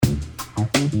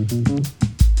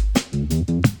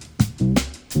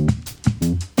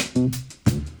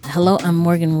Hello, I'm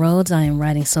Morgan Rhodes. I am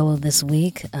writing solo this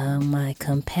week. My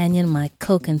companion, my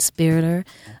co-conspirator,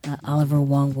 Oliver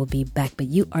Wong, will be back, but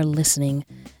you are listening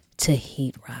to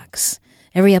Heat Rocks.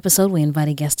 Every episode, we invite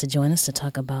a guest to join us to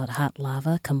talk about hot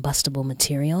lava, combustible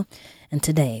material, and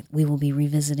today we will be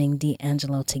revisiting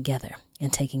D'Angelo together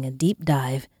and taking a deep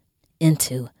dive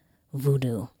into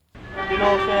Voodoo. You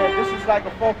know what I'm saying? This is like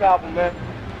a funk album, man.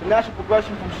 The natural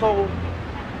progression from soul,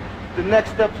 the next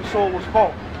step to soul was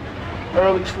funk.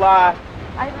 Early Sly,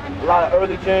 a lot of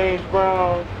early James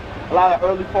Brown, a lot of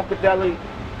early Funkadelic,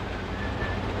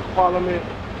 Parliament,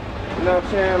 you know what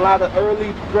I'm saying? A lot of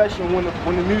early progression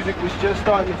when the music was just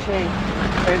starting to change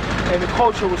and the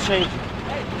culture was changing.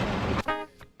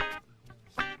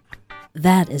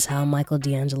 That is how Michael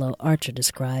D'Angelo Archer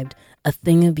described A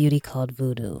Thing of Beauty Called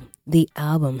Voodoo. The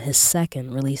album, his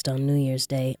second, released on New Year's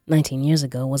Day 19 years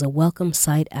ago, was a welcome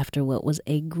sight after what was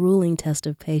a grueling test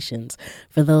of patience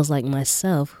for those like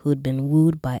myself who'd been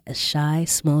wooed by a shy,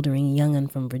 smoldering young'un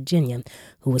from Virginia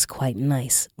who was quite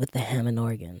nice with the Hammond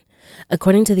organ.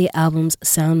 According to the album's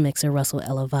sound mixer, Russell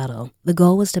Elevado, the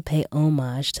goal was to pay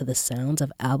homage to the sounds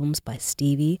of albums by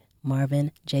Stevie,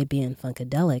 Marvin, JB, and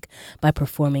Funkadelic by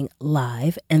performing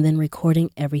live and then recording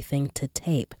everything to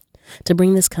tape. To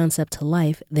bring this concept to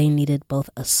life, they needed both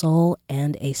a soul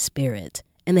and a spirit,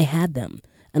 and they had them.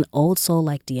 An old soul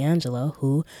like D'Angelo,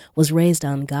 who was raised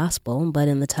on gospel, but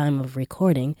in the time of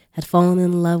recording had fallen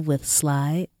in love with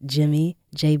Sly, Jimmy,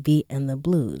 JB, and the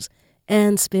blues.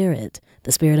 And spirit,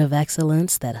 the spirit of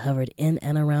excellence that hovered in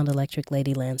and around Electric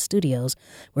Ladyland Studios,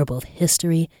 where both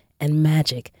history and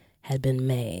magic had been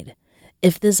made.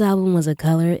 If this album was a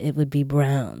color, it would be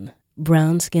brown.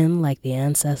 Brown skin like the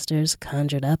ancestors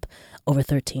conjured up over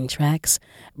 13 tracks.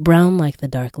 Brown like the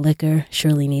dark liquor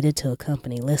surely needed to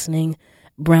accompany listening.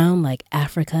 Brown like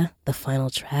Africa, the final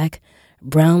track.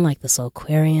 Brown like the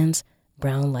Soulquarians.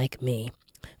 Brown like me.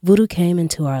 Voodoo came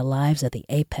into our lives at the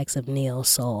apex of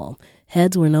neo-soul.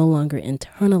 Heads were no longer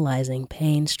internalizing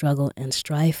pain, struggle, and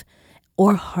strife,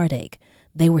 or heartache.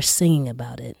 They were singing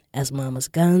about it, as Mama's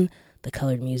Gun, The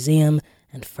Colored Museum,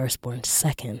 and Firstborn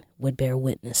Second would bear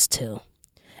witness to.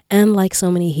 And like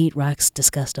so many Heat Rocks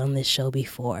discussed on this show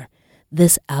before,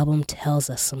 this album tells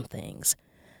us some things.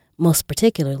 Most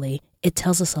particularly, it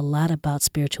tells us a lot about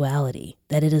spirituality,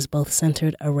 that it is both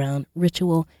centered around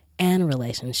ritual and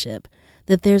relationship,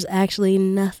 that there's actually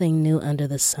nothing new under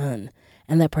the sun,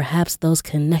 and that perhaps those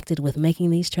connected with making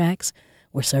these tracks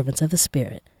were servants of the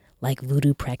spirit, like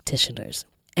voodoo practitioners.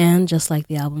 And just like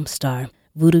the album's star,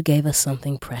 Voodoo gave us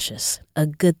something precious, a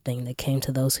good thing that came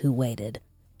to those who waited.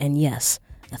 And yes,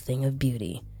 a thing of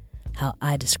beauty. How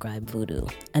I describe Voodoo,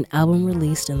 an album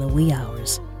released in the wee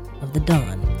hours of the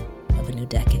dawn of a new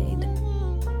decade.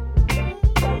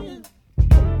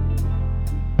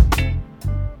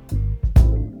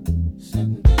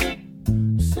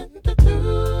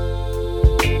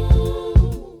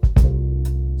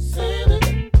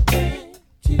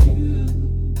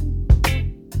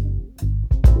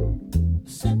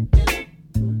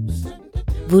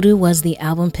 Voodoo was the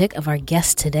album pick of our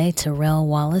guest today, Terrell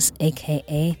Wallace,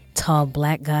 a.k.a. Tall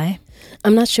Black Guy.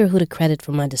 I'm not sure who to credit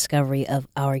for my discovery of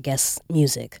our guest's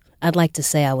music. I'd like to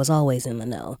say I was always in the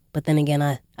know, but then again,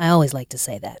 I always like to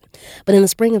say that. But in the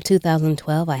spring of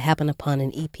 2012, I happened upon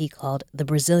an EP called The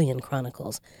Brazilian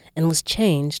Chronicles and was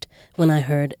changed when I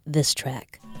heard this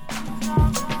track.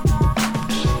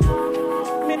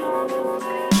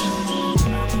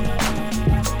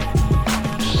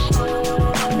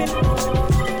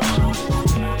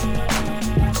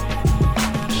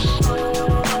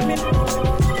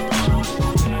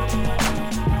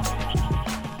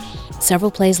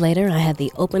 Several plays later, I had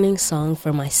the opening song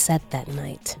for my set that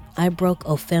night. I broke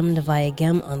Au Femme de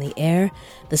Vaillegem on the air,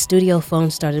 the studio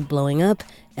phone started blowing up,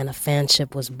 and a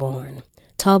fanship was born.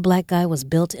 Tall Black Guy was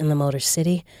built in the Motor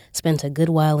City, spent a good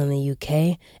while in the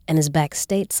UK, and is back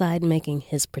stateside making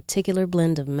his particular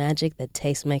blend of magic that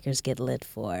tastemakers get lit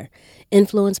for.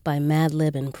 Influenced by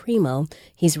Madlib and Primo,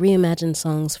 he's reimagined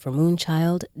songs for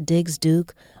Moonchild, Diggs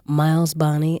Duke, Miles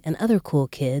Bonney, and other cool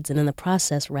kids, and in the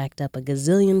process racked up a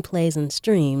gazillion plays and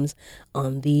streams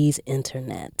on these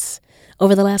internets.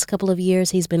 Over the last couple of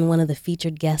years, he's been one of the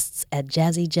featured guests at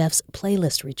Jazzy Jeff's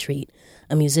Playlist Retreat,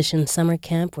 a musician summer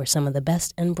camp where some of the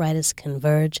best and brightest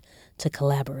converge to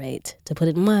collaborate. To put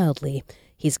it mildly,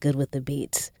 he's good with the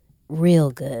beats.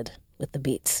 Real good with the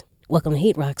beats. Welcome to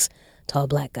Heat Rocks, Tall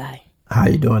Black Guy. How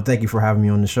you doing? Thank you for having me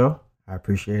on the show. I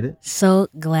appreciate it. So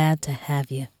glad to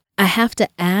have you. I have to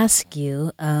ask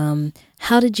you,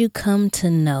 how did you come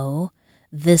to know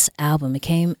this album? It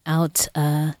came out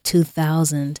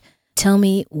 2000. Tell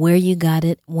me where you got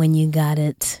it, when you got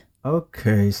it,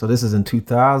 Okay, so this is in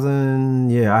 2000.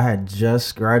 Yeah, I had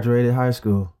just graduated high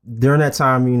school. During that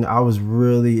time, I was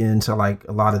really into like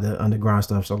a lot of the underground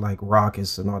stuff, so like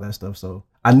Rockets and all that stuff. So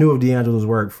I knew of D'Angelo's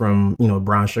work from,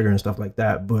 Brown Sugar and stuff like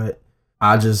that, but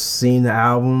I just seen the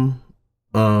album,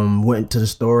 went to the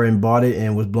store and bought it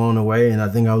and was blown away. And I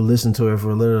think I listened to it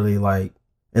for literally like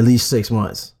at least 6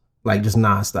 months, like just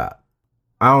nonstop.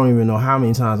 I don't even know how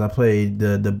many times I played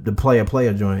the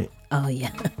player joint. Oh, yeah.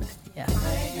 Yeah.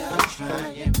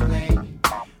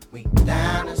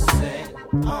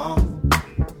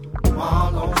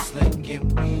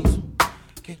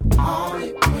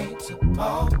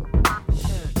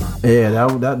 Yeah,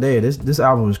 that day, this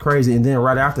album was crazy. And then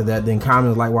right after that, then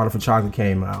Common's Like Water for Chocolate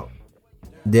came out.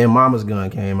 Then Mama's Gun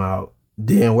came out.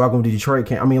 Then Welcome to Detroit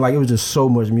came. I mean, like, it was just so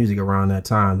much music around that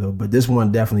time, though. But this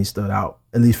one definitely stood out,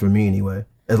 at least for me anyway.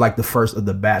 It's like the first of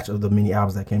the batch of the mini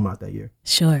albums that came out that year.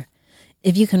 Sure.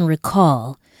 If you can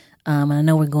recall, and I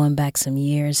know we're going back some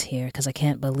years here because I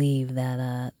can't believe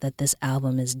that this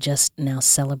album is just now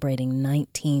celebrating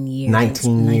 19 years.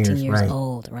 19 years right.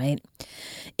 Old, right?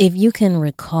 If you can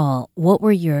recall, what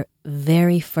were your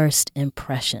very first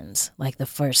impressions? Like the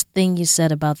first thing you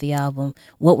said about the album?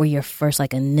 What were your first,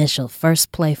 like initial,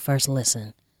 first play, first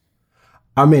listen?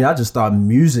 I mean, I just thought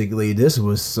musically this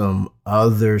was some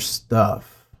other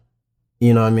stuff.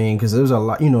 You know what I mean? Because there was a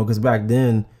lot, because back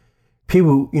then,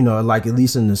 people, like at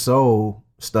least in the soul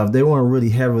stuff, they weren't really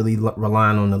heavily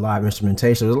relying on the live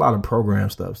instrumentation. There's a lot of program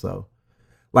stuff, so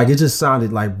like it just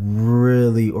sounded like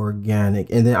really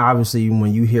organic. And then obviously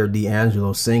when you hear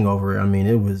D'Angelo sing over it, I mean,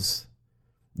 it was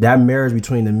that marriage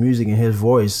between the music and his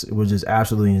voice. It was just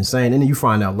absolutely insane. And then you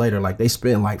find out later, like they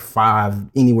spent like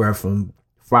anywhere from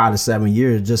 5 to 7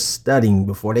 years just studying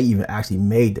before they even actually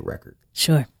made the record.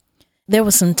 Sure. There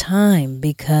was some time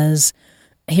because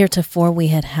heretofore we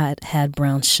had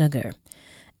Brown Sugar.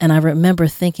 And I remember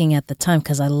thinking at the time,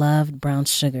 because I loved Brown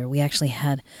Sugar, we actually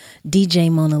had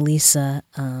DJ Mona Lisa,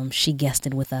 she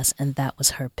guested with us, and that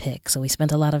was her pick. So we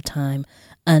spent a lot of time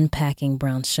unpacking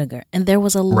Brown Sugar. And there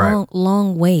was a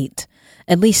long wait,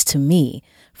 at least to me,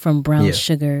 from Brown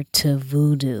Sugar to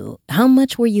Voodoo. How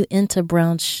much were you into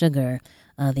Brown Sugar,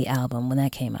 the album, when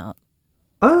that came out?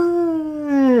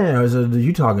 So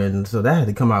you talking, so that had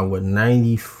to come out, what,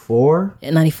 94?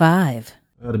 95.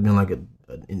 That would have been like in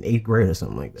 8th grade or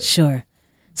something like that. Sure.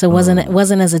 So it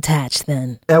wasn't as attached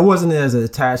then? It wasn't as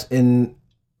attached, and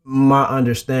my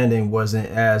understanding wasn't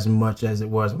as much as it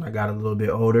was when I got a little bit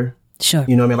older. Sure.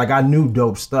 You know what I mean? Like I knew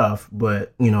dope stuff,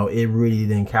 but it really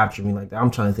didn't capture me like that.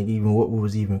 I'm trying to think even what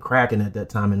was even cracking at that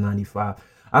time in 95.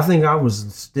 I think I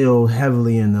was still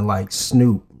heavily into like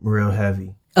Snoop, real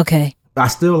heavy. Okay. I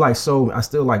still like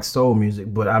soul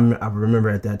music, but I remember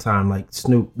at that time, like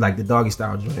Snoop, like the Doggy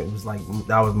Style joint, it was like,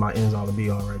 that was my ends all to be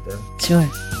all right there. Sure.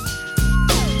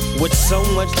 With so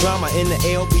much drama in the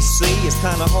LBC, it's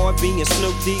kind of hard being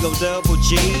Snoop D-O double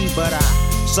G, but I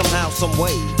somehow, some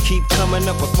way, keep coming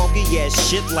up with funky ass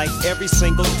shit like every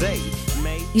single day.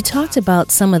 You talked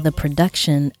about some of the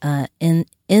production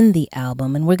in the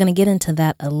album, and we're going to get into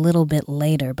that a little bit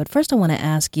later. But first I want to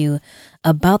ask you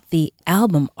about the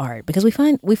album art, because we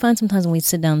find sometimes when we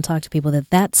sit down and talk to people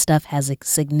that stuff has a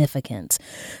significance.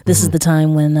 This is the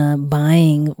time when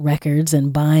buying records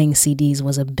and buying CDs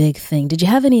was a big thing. Did you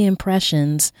have any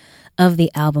impressions of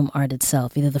the album art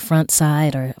itself, either the front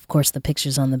side or, of course, the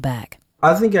pictures on the back?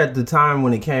 I think at the time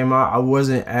when it came out, I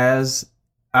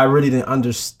really didn't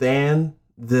understand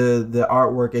the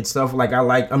artwork itself. Like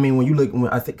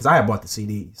because I had bought the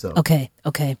CD. So okay.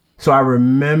 So I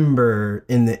remember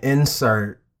in the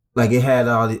insert, like it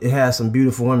had some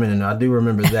beautiful women in it. I do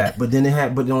remember that. But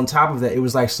on top of that, it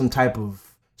was like some type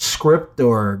of script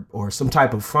or some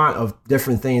type of font of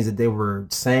different things that they were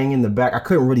saying in the back. I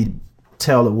couldn't really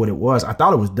tell what it was. I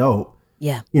thought it was dope.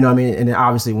 Yeah. You know what I mean? And then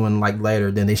obviously when like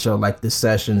later, then they showed like the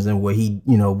sessions and what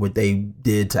they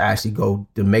did to actually go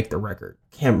to make the record.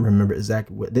 Can't remember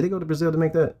exactly what. Did they go to Brazil to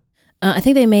make that? I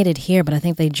think they made it here, but I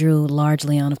think they drew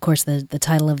largely on, of course, the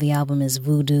title of the album is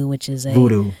Voodoo, which is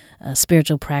a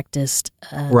spiritual practice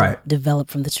developed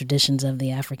from the traditions of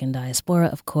the African diaspora,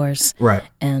 of course. Right.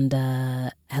 And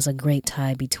has a great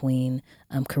tie between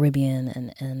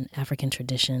Caribbean and African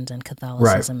traditions and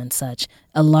Catholicism and such.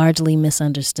 A largely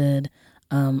misunderstood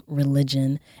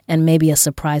religion, and maybe a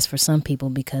surprise for some people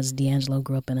because D'Angelo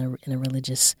grew up in a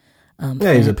religious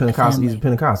he's a Pentecostal. family. He's a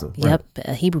Pentecostal. Yep,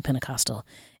 a Hebrew Pentecostal.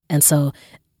 And so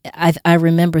I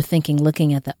remember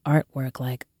looking at the artwork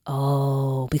like,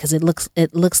 Oh, because it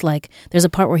looks like there's a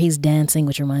part where he's dancing,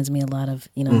 which reminds me a lot of,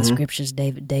 you know, the scriptures,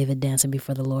 David dancing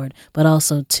before the Lord. But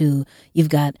also too, you've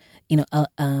got, you know,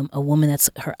 a woman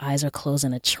that's her eyes are closed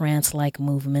in a trance-like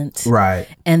movement, right?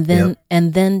 And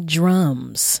then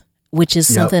drums, which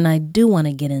is something I do want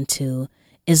to get into,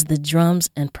 is the drums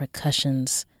and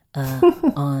percussions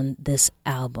on this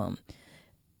album.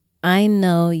 I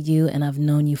know you, and I've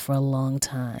known you for a long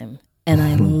time, and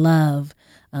I love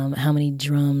how many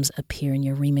drums appear in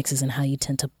your remixes and how you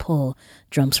tend to pull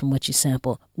drums from what you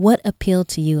sample. What appealed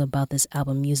to you about this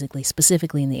album musically,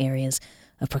 specifically in the areas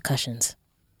of percussions?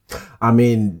 I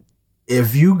mean,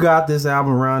 if you got this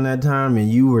album around that time and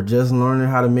you were just learning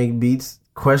how to make beats,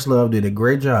 Questlove did a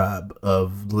great job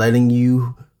of letting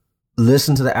you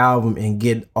listen to the album and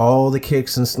get all the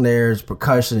kicks and snares,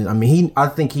 percussion. I mean, I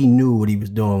think he knew what he was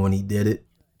doing when he did it.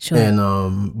 Sure.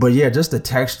 And but yeah, just the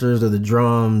textures of the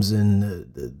drums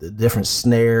and the different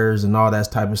snares and all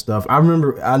that type of stuff.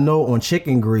 I know on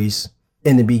Chicken Grease,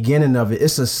 in the beginning of it,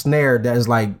 it's a snare that is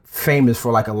like famous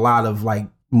for like a lot of like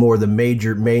more the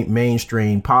major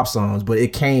mainstream pop songs, but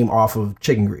it came off of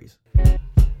Chicken Grease.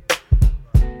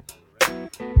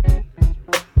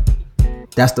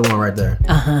 That's the one right there.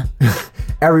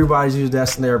 Everybody's used that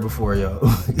snare before, yo.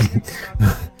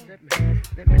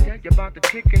 Let me tell you about the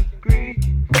chicken grease.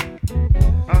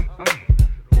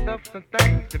 Stuff some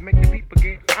things to make the people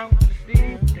get out to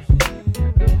see.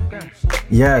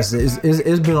 Yes,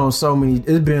 it's been on so many.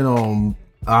 It's been on.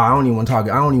 I don't even want to talk.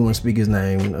 I don't even want to speak his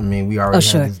name. I mean, we already. Oh,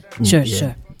 sure, had this,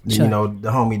 sure. You know,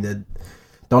 the homie that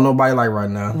don't nobody like right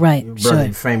now. Right, brother,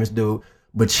 sure. Famous dude.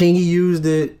 But Chingy used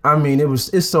it. I mean,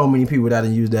 it's so many people that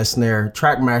have used that snare.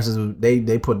 Trackmasters,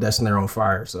 they put that snare on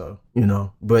fire. So, you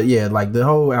know. But yeah, like the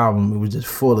whole album, it was just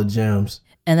full of gems.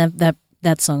 And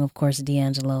that song, of course,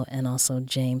 D'Angelo and also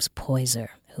James Poyser,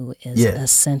 who is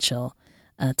essential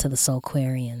to the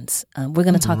Soulquarians. We're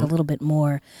going to talk a little bit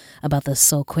more about the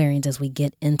Soulquarians as we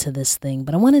get into this thing,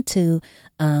 but I wanted to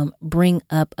bring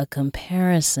up a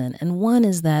comparison. And one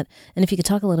is that, and if you could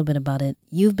talk a little bit about it,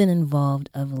 you've been involved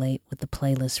of late with the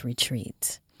Playlist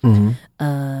Retreat. Can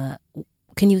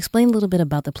you explain a little bit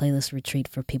about the Playlist Retreat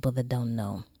for people that don't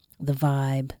know? The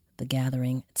vibe, the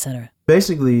gathering, etc.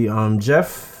 Basically,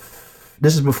 Jeff,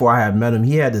 this is before I had met him,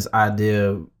 he had this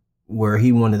idea where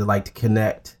he wanted to like to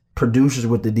connect producers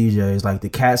with the DJs, like the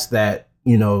cats that,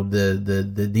 you know, the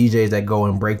DJs that go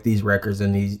and break these records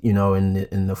in these, you know,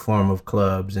 in the form of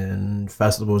clubs and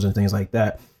festivals and things like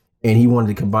that. And he wanted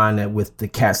to combine that with the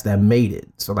cats that made it.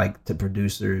 So like the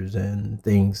producers and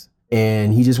things.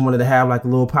 And he just wanted to have like a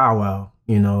little powwow,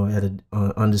 you know, at an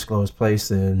undisclosed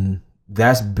place. And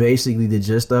that's basically the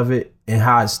gist of it. And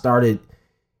how it started,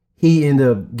 he ended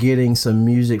up getting some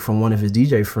music from one of his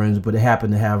DJ friends, but it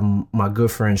happened to have my good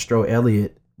friend Stro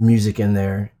Elliott music in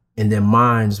there, and then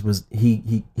mine's was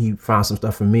he found some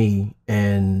stuff for me,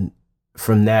 and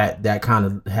from that kind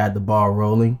of had the ball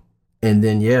rolling. And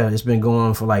then yeah, it's been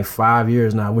going for like 5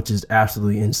 years now, which is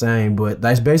absolutely insane, but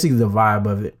that's basically the vibe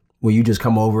of it, where you just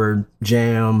come over,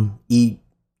 jam, eat,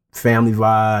 family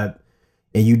vibe,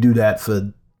 and you do that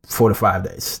for 4 to 5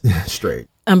 days straight.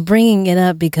 I'm bringing it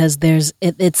up because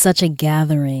it's such a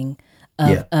gathering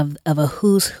of a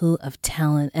who's who of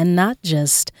talent, and not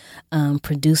just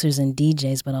producers and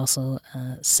DJs, but also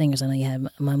singers. I know you had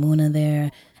Maimuna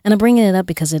there, and I'm bringing it up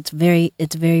because it's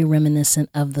very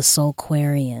reminiscent of the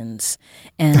Soulquarians,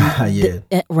 and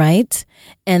right,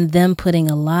 and them putting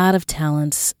a lot of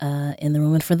talents in the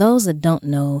room. And for those that don't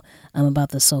know about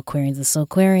the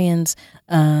Soulquarians,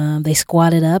 they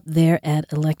squatted up there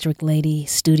at Electric Lady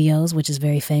Studios, which is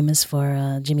very famous for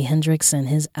Jimi Hendrix and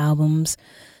his albums.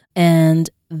 And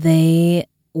they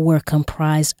were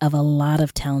comprised of a lot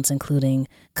of talents, including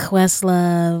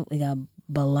Questlove, we got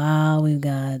Bilal, we've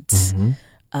got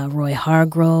Roy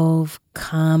Hargrove,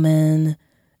 Common,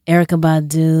 Erykah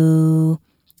Badu,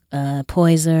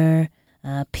 Poyser,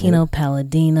 Pino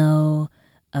Palladino,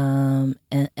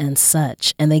 and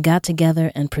such. And they got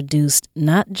together and produced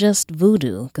not just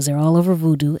Voodoo, because they're all over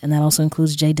Voodoo, and that also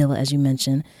includes Jay Dilla, as you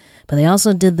mentioned, but they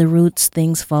also did The Roots'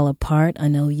 Things Fall Apart. I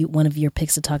know one of your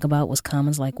picks to talk about was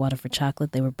Common's Like Water for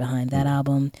Chocolate. They were behind that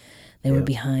album. They were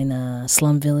behind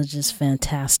Slum Village's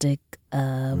Fantastic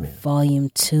Volume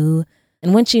 2.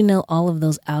 And once you know all of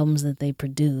those albums that they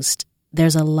produced,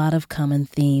 there's a lot of common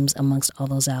themes amongst all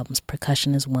those albums.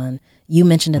 Percussion is one. You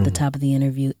mentioned at the top of the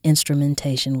interview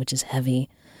instrumentation, which is heavy.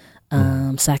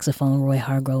 Saxophone, Roy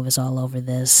Hargrove is all over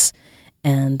this.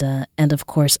 And of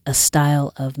course, a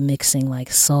style of mixing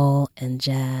like soul and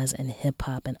jazz and hip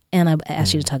hop. And I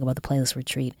asked you to talk about the Playlist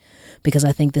Retreat because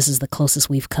I think this is the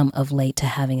closest we've come of late to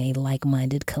having a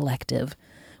like-minded collective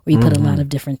where you put a lot of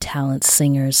different talents,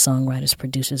 singers, songwriters,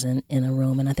 producers in a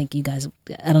room. And I think you guys,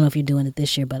 I don't know if you're doing it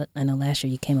this year, but I know last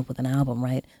year you came up with an album,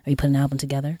 right? Or you put an album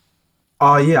together?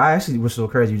 Oh, yeah, I actually was so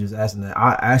crazy you just asking that.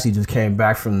 I actually just came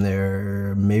back from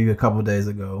there maybe a couple of days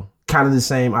ago. Kind of the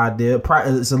same idea.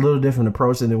 It's a little different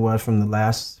approach than it was from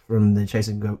the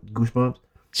Chasing Goosebumps.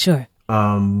 Sure.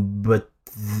 But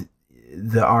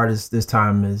the artist this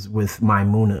time is with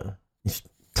Maimuna.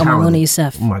 Maimuna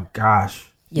Youssef. Oh my gosh.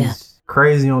 Yeah. She's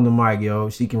crazy on the mic, yo.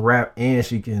 She can rap and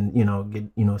she can,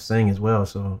 sing as well.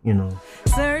 So,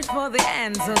 Search for the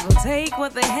answer, go take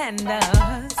what the hand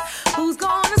does. Who's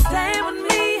gonna stay with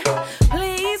me?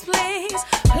 Please, please,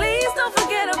 please don't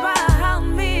forget about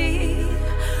me.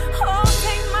 Oh,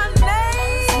 take my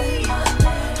name.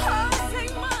 Oh,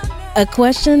 take my name. A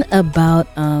question about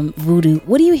Voodoo.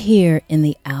 What do you hear in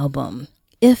the album,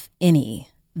 if any,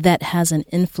 that has an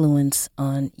influence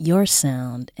on your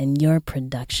sound and your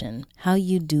production, how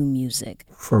you do music?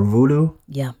 For Voodoo?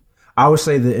 Yeah. I would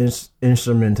say the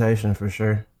instrumentation for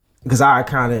sure. Because I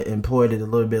kind of employed it a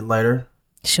little bit later.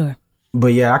 Sure.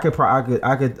 But yeah, I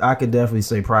could definitely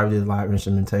say probably the live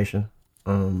instrumentation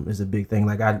is a big thing.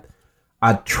 Like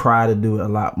I try to do it a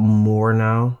lot more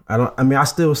now. I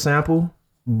still sample,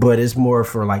 but it's more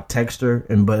for like texture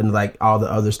but like all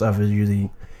the other stuff is usually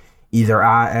either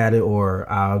I add it or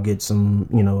I'll get some,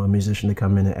 a musician to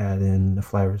come in and add in the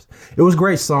flavors. It was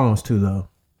great songs too, though.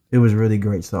 It was really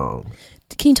great songs.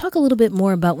 Can you talk a little bit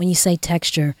more about when you say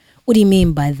texture? What do you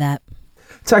mean by that?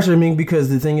 Texture, because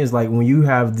the thing is, like, when you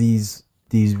have these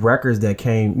records that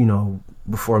came,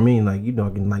 before me, like, in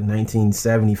like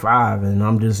 1975, and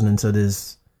I'm listening to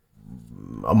this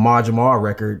Ahmad Jamal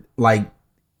record, like,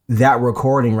 that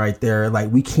recording right there,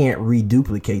 like, we can't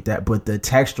reduplicate that, but the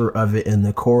texture of it and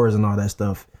the chords and all that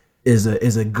stuff is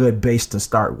a good base to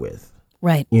start with.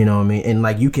 Right. You know what I mean? And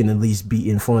like, you can at least be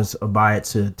influenced by it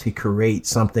to create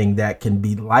something that can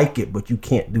be like it, but you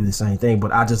can't do the same thing.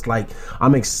 But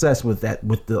I'm obsessed with that,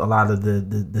 with a lot of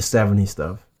the 70s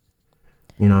stuff.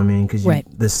 You know what I mean? Because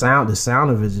the sound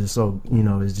of it is just so,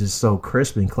 is just so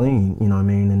crisp and clean, you know what I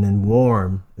mean? And then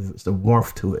warm, it's the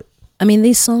warmth to it. I mean,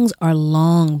 these songs are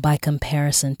long by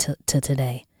comparison to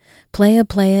today. Playa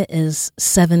Playa is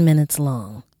 7 minutes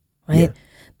long, right? Yeah.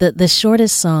 The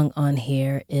shortest song on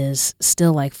here is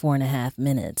still like 4.5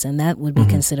 minutes, and that would be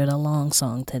considered a long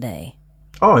song today.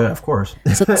 Oh, yeah, of course.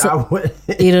 So,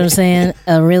 you know what I'm saying?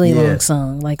 A really long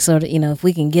song. Like, sort of, if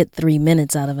we can get 3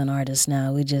 minutes out of an artist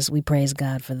now, we praise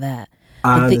God for that.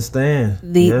 I understand.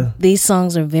 These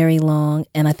songs are very long,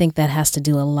 and I think that has to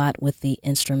do a lot with the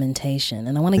instrumentation.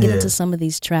 And I want to get into some of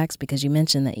these tracks because you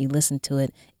mentioned that you listened to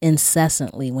it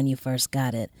incessantly when you first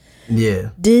got it. Yeah.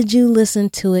 Did you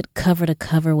listen to it cover to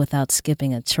cover without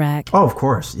skipping a track? Oh, of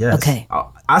course, yes. Okay.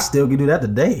 I still can do that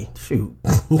today. Shoot.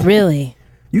 Really?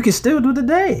 You can still do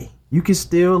today. You can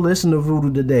still listen to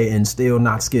Voodoo today and still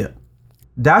not skip.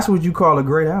 That's what you call a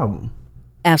great album.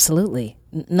 Absolutely.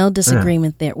 No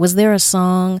disagreement there. Was there a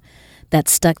song that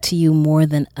stuck to you more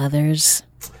than others?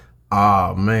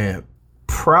 Oh, man.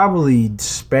 Probably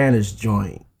Spanish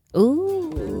Joint.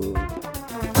 Ooh.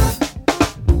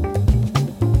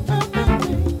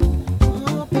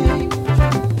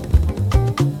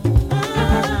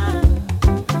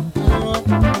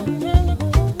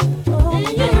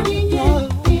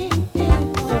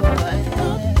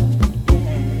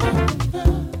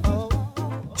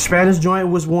 Spanish Joint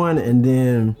was one, and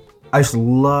then I used to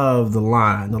love The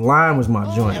Line. The Line was my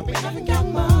joint.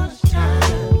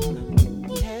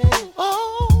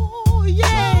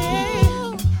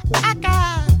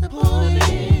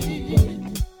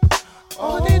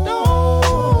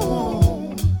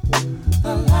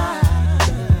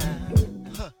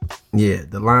 Yeah,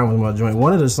 The Line was my joint.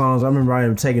 One of the songs I remember I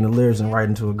am taking the lyrics and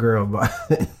writing to a girl about.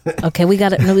 Okay, we got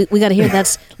to hear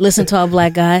that. Listen to our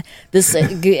black guy. This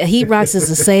Heat Rocks is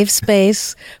a safe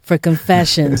space for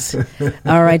confessions.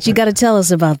 All right, you got to tell us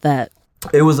about that.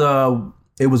 It was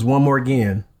One More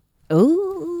Again.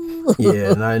 Ooh.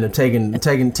 Yeah, and I ended up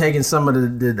taking some of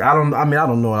the I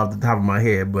don't know off the top of my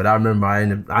head, but I remember I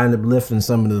ended up lifting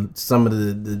some of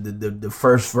the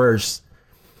first verse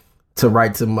to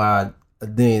write to my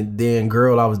then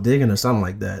girl I was digging or something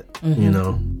like that. I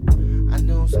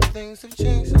know some things have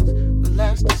changed since the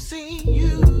last I seen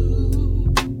you.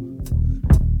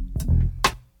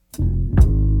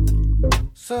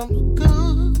 Some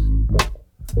good,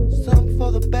 some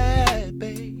for the bad,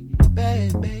 baby.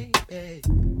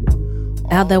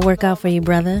 How'd that work out for you,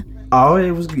 brother? Oh,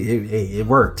 it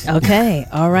worked. Okay,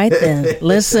 all right then.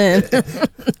 Listen,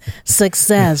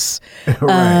 success.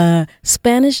 Right.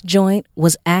 Spanish Joint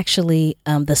was actually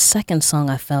the second song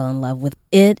I fell in love with.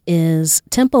 It is,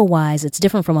 tempo-wise, it's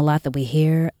different from a lot that we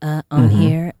hear on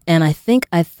here. And I think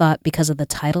I thought because of the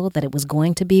title that it was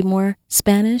going to be more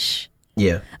Spanish.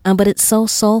 Yeah. But it's so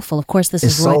soulful. Of course, this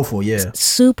It's is soulful, yeah.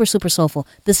 super, super soulful.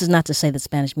 This is not to say that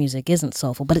Spanish music isn't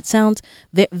soulful, but it sounds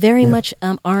very much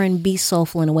R&B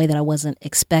soulful in a way that I wasn't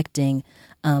expecting,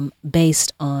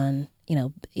 based on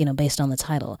based on the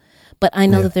title. But I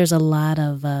know that there's a lot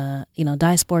of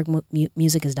diasporic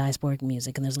music is diasporic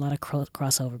music, and there's a lot of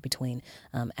crossover between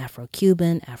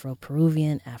Afro-Cuban,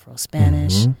 Afro-Peruvian,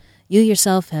 Afro-Spanish. You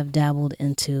yourself have dabbled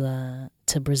into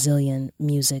to Brazilian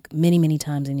music many, many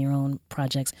times in your own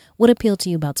projects. What appealed to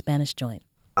you about Spanish Joint?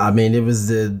 I mean, it was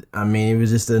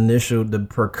just the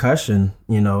percussion,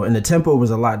 and the tempo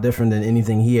was a lot different than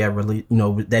anything he had released,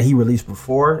 that he released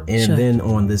before and then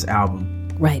on this album.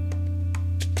 Right.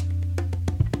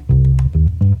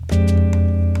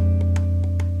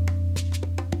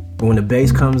 When the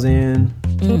bass comes in,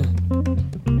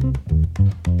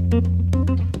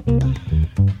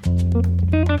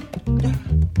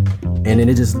 and then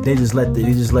they just let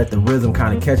the rhythm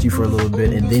kind of catch you for a little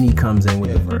bit, and then he comes in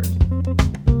with the verse.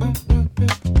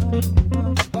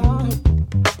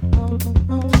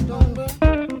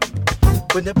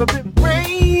 Whenever it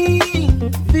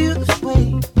rains, feel this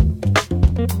way.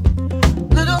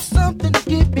 Little something to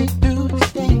get me through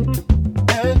this day.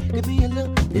 Give me a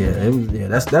little.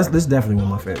 That's definitely one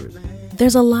of my favorites.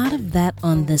 There's a lot of that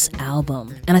on this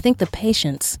album, and I think the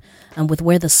patience with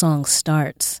where the song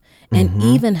starts, and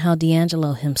even how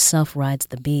D'Angelo himself rides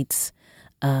the beats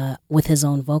with his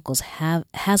own vocals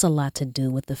has a lot to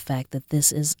do with the fact that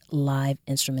this is live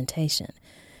instrumentation.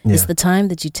 Yeah. It's the time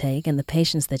that you take and the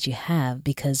patience that you have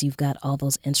because you've got all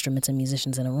those instruments and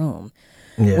musicians in a room.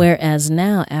 Yeah. Whereas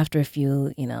now, after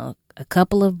a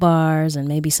couple of bars and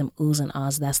maybe some oohs and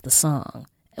ahs, that's the song,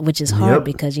 which is hard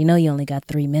because you only got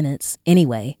 3 minutes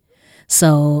anyway.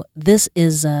 So this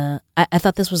is, I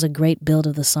thought this was a great build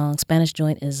of the song. Spanish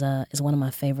Joint is one of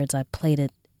my favorites. I played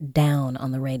it down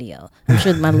on the radio. I'm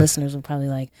sure my listeners were probably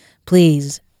like,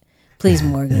 please,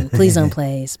 Morgan, please don't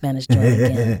play Spanish Joint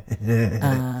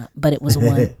again. But it was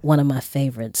one of my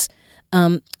favorites.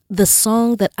 The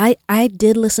song that I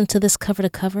did listen to this cover to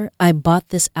cover. I bought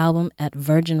this album at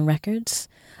Virgin Records.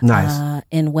 Nice.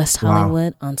 In West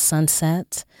Hollywood on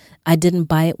Sunset. I didn't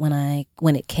buy it when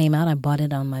it came out. I bought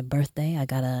it on my birthday. I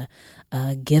got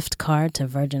a gift card to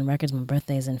Virgin Records. My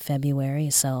birthday is in February,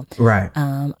 so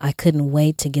I couldn't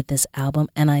wait to get this album,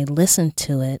 and I listened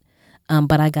to it,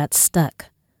 but I got stuck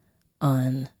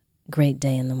on Great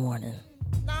Day in the Morning.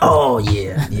 Oh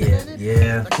yeah.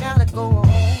 I gotta go on.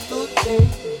 Good day,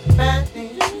 bad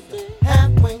day,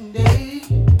 halfway day.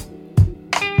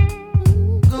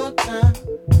 Good time,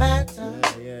 bad time,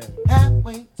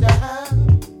 halfway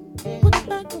time. Put it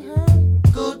back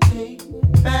behind. Good day,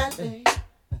 bad day,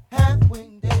 halfway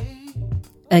day.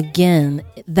 Again,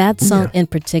 that song in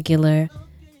particular,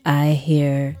 I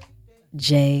hear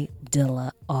Jay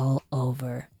Dilla all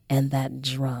over, and that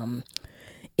drum.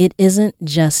 It isn't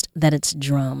just that it's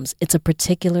drums. It's a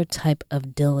particular type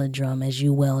of Dilla drum, as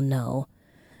you well know,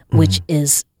 which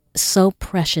is so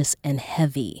precious and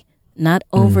heavy, not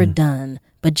overdone,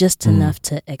 but just enough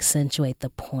to accentuate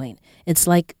the point. It's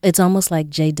almost like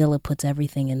Jay Dilla puts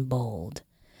everything in bold.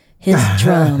 His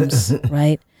drums,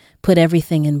 right, put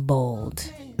everything in bold.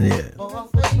 Yeah.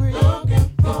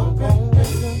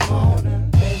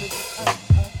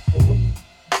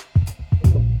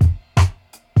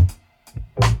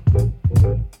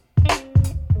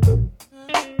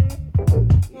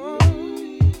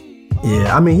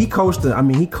 Yeah, he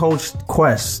coached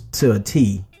Quest to a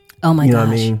T. Oh my gosh. You know what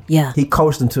I mean? Yeah. He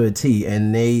coached him to a T,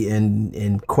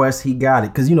 and Quest, he got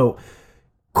it. Because,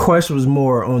 Quest was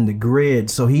more on the grid,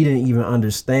 so he didn't even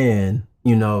understand, a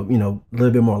little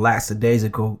bit more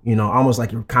lackadaisical, almost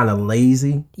like you're kind of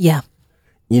lazy. Yeah.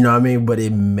 You know what I mean? But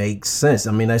it makes sense.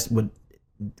 That's what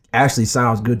actually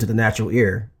sounds good to the natural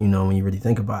ear, when you really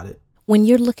think about it. When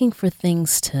you're looking for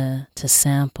things to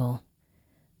sample,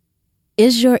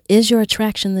 is your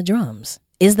attraction the drums?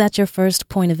 Is that your first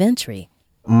point of entry?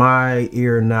 My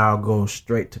ear now goes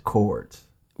straight to chords.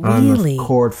 Really? I'm a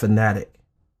chord fanatic.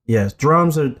 Yes,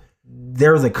 drums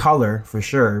they're the color for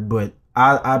sure, but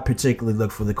I particularly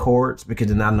look for the chords because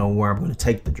then I know where I'm going to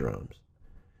take the drums.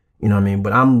 You know what I mean?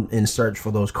 But I'm in search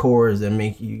for those chords that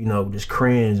make you, just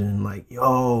cringe and like,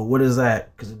 yo, what is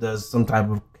that? Because it does some type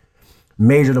of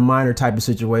major to minor type of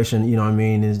situation. You know what I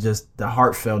mean? It's just the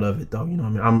heartfelt of it, though. You know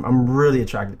what I mean? I'm really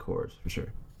attracted to chords for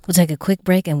sure. We'll take a quick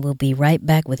break and we'll be right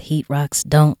back with Heat Rocks.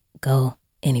 Don't go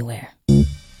anywhere.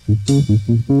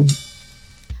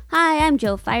 Hi, I'm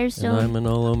Joe Firestone. And I'm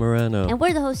Manolo Moreno. And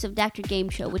we're the hosts of Dr. Game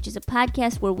Show, which is a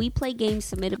podcast where we play games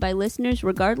submitted by listeners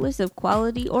regardless of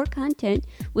quality or content,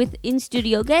 with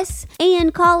in-studio guests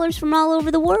and callers from all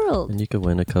over the world. And you can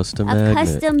win a custom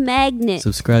magnet.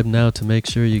 Subscribe now to make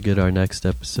sure you get our next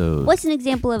episode. What's an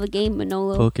example of a game,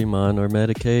 Manolo? Pokemon or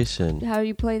medication. How do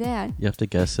you play that? You have to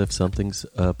guess if something's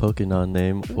a Pokemon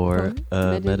name or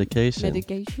medication.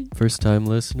 Medication? First-time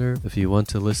listener, if you want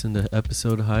to listen to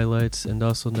episode highlights and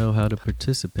also know how to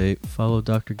participate, follow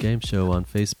Dr. Game Show on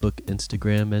Facebook,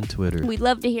 Instagram, and Twitter. We'd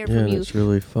love to hear from you. Yeah, it's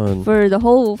really fun. For the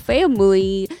whole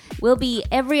family. We'll be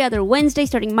every other Wednesday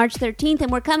starting March 13th,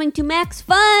 and we're coming to Max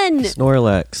Fun!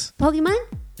 Snorlax. Pokemon?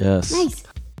 Yes. Nice.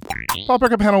 Pop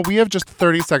Record Panel, we have just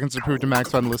 30 seconds to prove to Max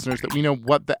Fun listeners that we know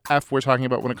what the F we're talking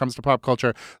about when it comes to pop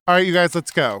culture. All right, you guys, let's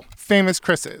go. Famous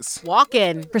Chris's.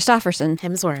 Walken. Christopherson.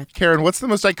 Hemsworth. Karen, what's the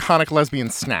most iconic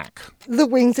lesbian snack? The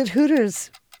wings at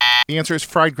Hooters. The answer is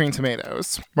fried green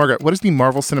tomatoes. Margaret, what is the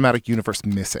Marvel Cinematic Universe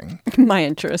missing? My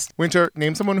interest. Winter,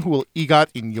 name someone who will EGOT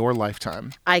in your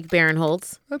lifetime. Ike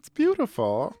Barinholtz. That's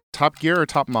beautiful. Top Gear or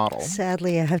Top Model?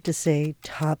 Sadly, I have to say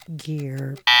Top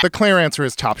Gear. The clear answer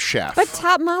is Top Chef. But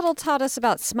Top Model taught us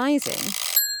about smizing.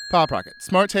 Pop Rocket,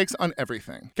 smart takes on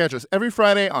everything. Catch us every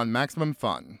Friday on Maximum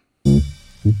Fun.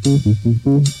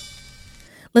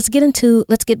 Let's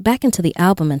get back into the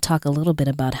album and talk a little bit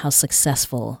about how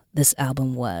successful this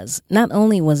album was. Not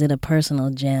only was it a personal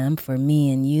jam for me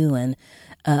and you and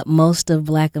most of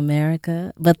Black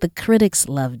America, but the critics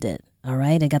loved it. All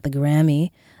right, it got the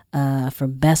Grammy for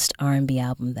Best R&B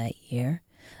Album that year.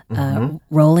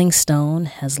 Rolling Stone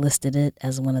has listed it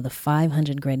as one of the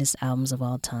 500 greatest albums of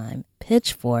all time.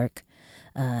 Pitchfork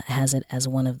has it as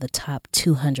one of the top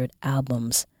 200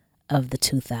 albums of the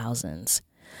 2000s.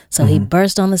 So he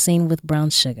burst on the scene with Brown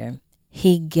Sugar.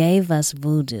 He gave us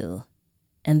Voodoo,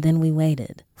 and then we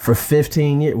waited. For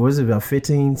 15 years, was it about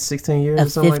 15, 16 years or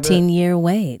something like that? A 15-year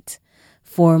wait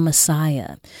for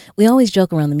Messiah. We always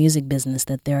joke around the music business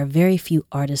that there are very few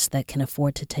artists that can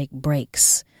afford to take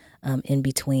breaks in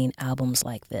between albums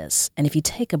like this. And if you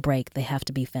take a break, they have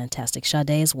to be fantastic. Sade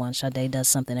is one. Sade does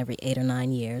something every 8 or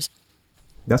 9 years.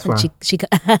 That's fine. She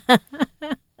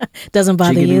doesn't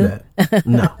bother you? Do that.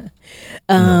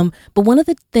 No. But one of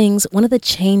the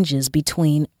changes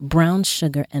between Brown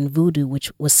Sugar and Voodoo,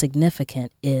 which was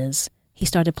significant, is he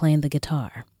started playing the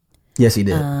guitar. Yes, he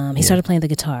did. He started playing the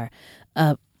guitar.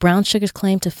 Brown Sugar's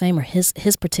claim to fame, or his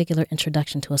particular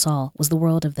introduction to us all, was the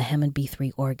world of the Hammond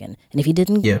B3 organ. And if you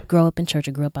didn't grow up in church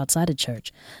or grew up outside of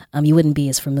church, you wouldn't be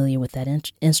as familiar with that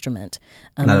instrument.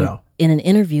 Not at all. In an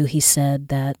interview, he said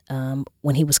that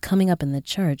when he was coming up in the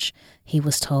church, he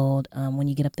was told, when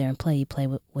you get up there and play, you play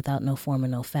without no form or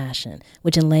no fashion,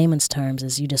 which in layman's terms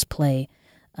is you just play,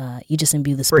 you just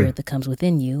imbue the spirit that comes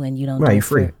within you, and you don't do it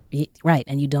for,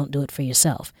 and you don't do it for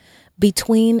yourself.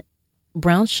 Between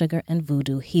Brown Sugar and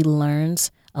Voodoo, he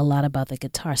learns a lot about the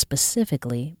guitar,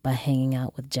 specifically by hanging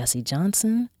out with Jesse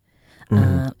Johnson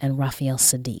and Raphael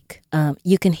Sadiq.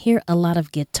 You can hear a lot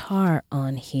of guitar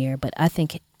on here, but I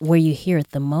think where you hear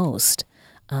it the most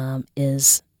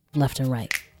is left and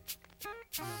right.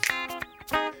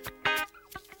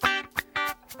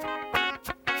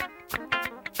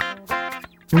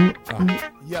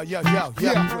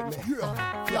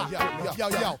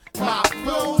 My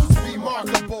flow's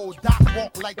remarkable. Doc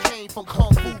walk like Kane from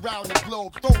Kung Fu round the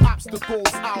globe. Throw obstacles,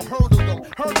 I'll hurdle them.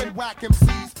 Herman whack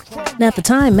MCs. Now at the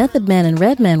time, Method Man and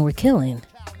Redman were killing.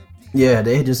 Yeah,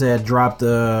 they just had dropped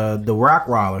the rock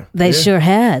roller. They sure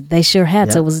had. Yeah.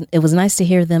 So it was nice to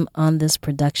hear them on this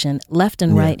production. Left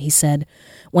and right, he said,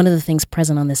 one of the things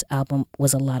present on this album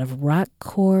was a lot of rock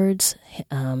chords.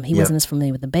 He wasn't as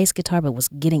familiar with the bass guitar, but was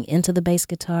getting into the bass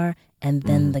guitar and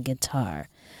then the guitar.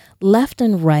 Left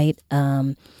and Right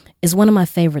is one of my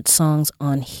favorite songs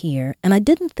on here, and I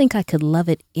didn't think I could love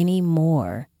it any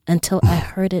more until I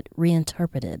heard it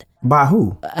reinterpreted. By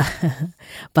who?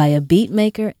 By a beat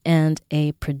maker and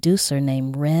a producer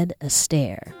named Red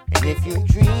Astaire. And if you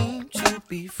dream to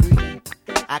be free,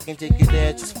 I can take you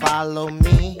there, just follow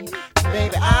me.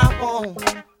 Baby, I won't.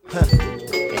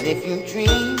 And if you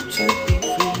dream to be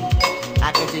free,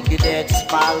 I can take you there, just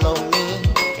follow me.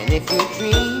 And if you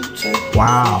dream to be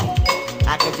free,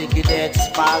 I can take you there,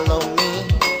 just follow me.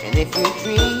 And if you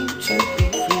dream to be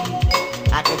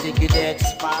free, I can take you there,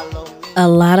 just follow me. A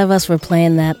lot of us were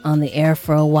playing that on the air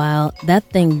for a while. That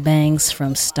thing bangs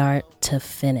from start to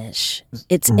finish.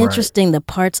 It's interesting, the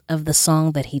parts of the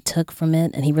song that he took from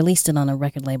it, and he released it on a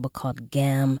record label called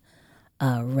GAM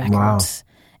Records.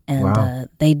 And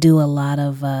they do a lot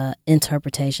of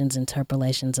interpolations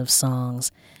of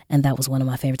songs, and that was one of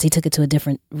my favorites. He took it to a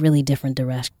really different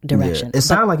direction. Yeah. It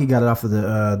sounded like he got it off of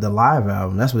the live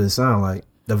album. That's what it sounded like.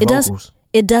 The vocals.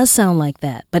 It does sound like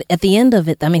that, but at the end of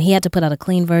it, I mean, he had to put out a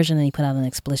clean version and he put out an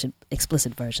explicit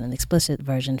version. An explicit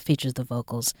version features the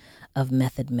vocals of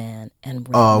Method Man and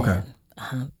Redman. Oh, okay.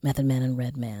 Method Man and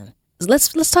Redman.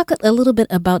 Let's talk a little bit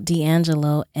about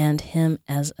D'Angelo and him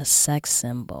as a sex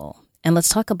symbol, and let's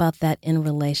talk about that in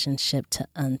relationship to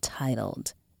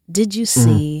Untitled. Did you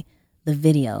see the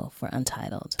video for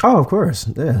Untitled? Oh, of course,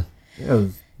 yeah.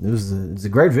 It was a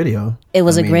great video. It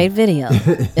was a great video.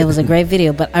 It was a great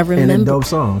video, but I remember... And a dope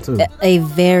song, too. A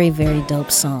very, very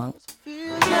dope song.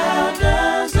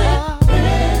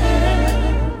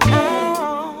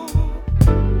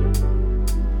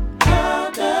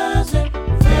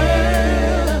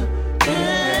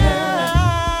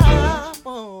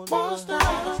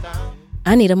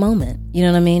 I need a moment. You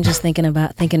know what I mean? Just thinking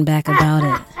back about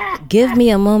it. Give me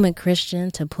a moment,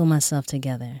 Christian, to pull myself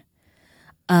together.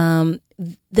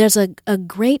 There's a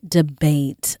great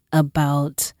debate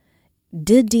about,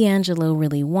 did D'Angelo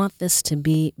really want this to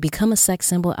become a sex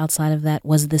symbol outside of that?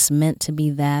 Was this meant to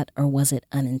be that, or was it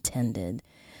unintended?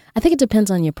 I think it depends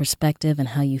on your perspective and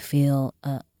how you feel,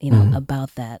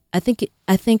 about that. I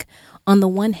think on the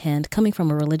one hand, coming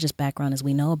from a religious background, as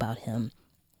we know about him,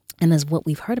 and as what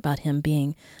we've heard about him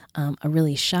being a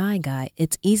really shy guy,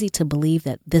 it's easy to believe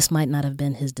that this might not have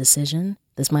been his decision.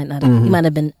 This might not have, he might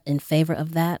have been in favor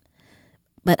of that.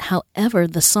 But however,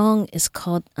 the song is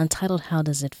called Untitled How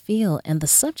Does It Feel? And the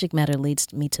subject matter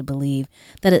leads me to believe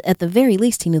that at the very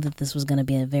least, he knew that this was going to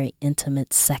be a very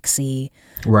intimate, sexy,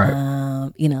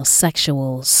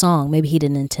 sexual song. Maybe he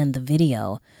didn't intend the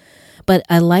video. But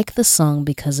I like the song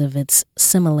because of its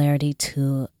similarity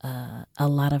to a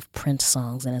lot of Prince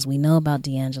songs. And as we know about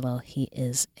D'Angelo, he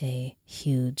is a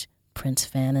huge Prince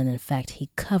fan. And in fact, he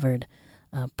covered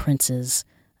Prince's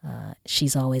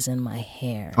She's Always in My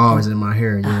Hair. Always in My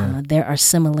Hair, yeah. There are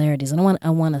similarities. And I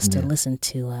want us to listen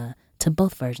to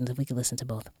both versions, if we could listen to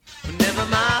both. Whenever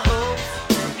my hopes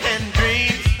and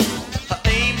dreams are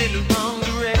aimed in the wrong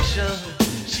direction,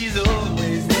 she's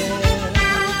always there,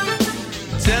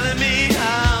 telling me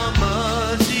how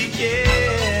much she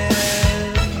cares.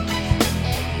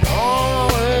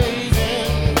 Always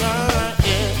in my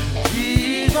ear.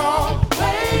 She's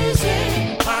always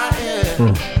in my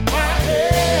ear.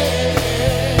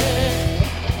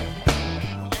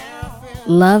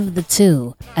 Love the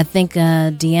two. I think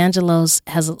D'Angelo's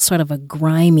has sort of a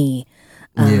grimy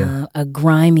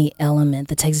element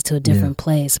that takes it to a different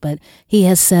place. But he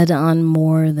has said on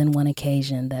more than one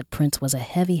occasion that Prince was a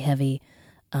heavy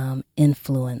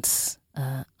influence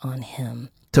on him.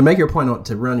 To make your point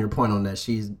to run your point on that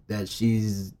she's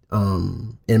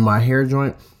in My Hair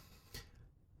joint.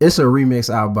 It's a remix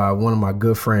out by one of my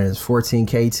good friends,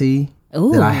 14KT.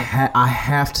 Ooh. That I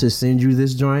have to send you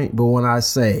this joint. But when I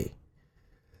say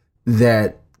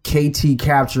that KT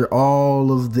captured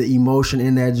all of the emotion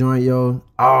in that joint, yo.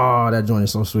 Oh, that joint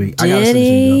is so sweet. Did I gotta send it to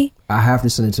you, he? though. I have to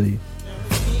send it to you.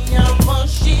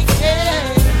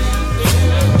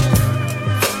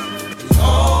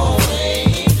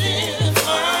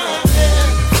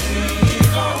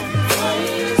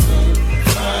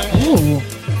 Ooh.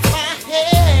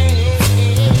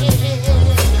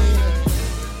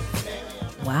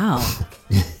 Wow.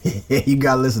 You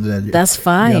gotta listen to that. That's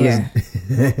fire.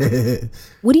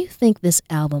 What do you think this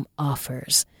album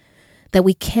offers that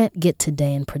we can't get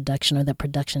today in production, or that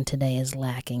production today is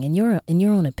lacking? In your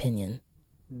own opinion,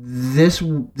 this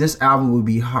album would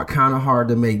be kind of hard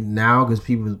to make now because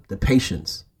the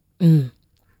patience. You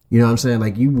know what I'm saying?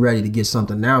 Like, you ready to get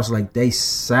something now? It's like they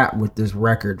sat with this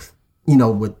record,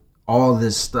 with all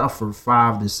this stuff for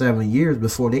 5 to 7 years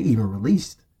before they even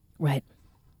released. Right.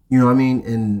 You know what I mean?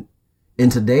 And in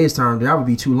today's time, that would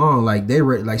be too long. Like,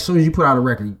 as soon as you put out a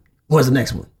record, when's the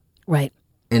next one? Right.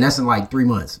 And that's in like 3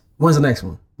 months. When's the next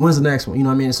one? When's the next one? You know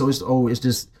what I mean? So it's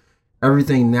just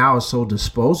everything now is so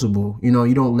disposable. You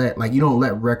don't let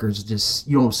records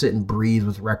you don't sit and breathe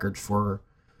with records for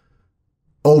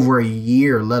over a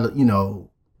year, 6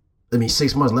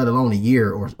 months, let alone a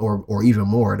year or even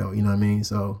more though. You know what I mean?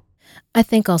 So I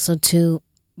think also too,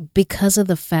 because of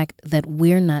the fact that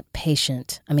we're not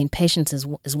patient. I mean, patience is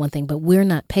one thing, but we're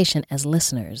not patient as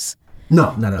listeners.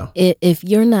 No, not at all. If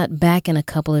you're not back in a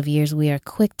couple of years, we are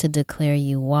quick to declare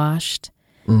you washed,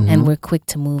 and we're quick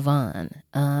to move on.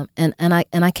 And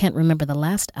I can't remember the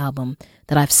last album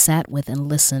that I've sat with and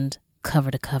listened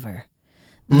cover to cover.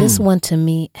 This one to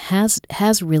me has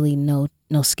really no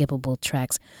skippable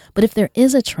tracks. But if there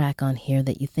is a track on here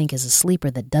that you think is a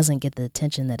sleeper that doesn't get the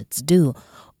attention that it's due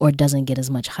or doesn't get as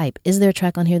much hype, is there a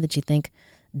track on here that you think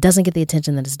doesn't get the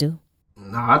attention that it's due?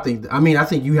 No, I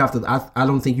think you have to. I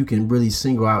don't think you can really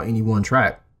single out any one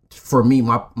track. For me,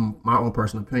 my own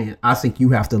personal opinion, I think you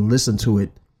have to listen to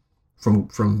it from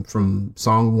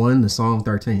song 1 to song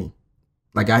 13.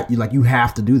 You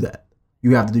have to do that.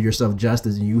 You have to do yourself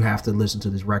justice, and you have to listen to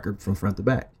this record from front to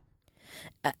back.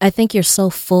 I think you're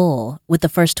so full with the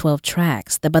first 12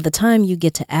 tracks that by the time you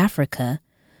get to Africa,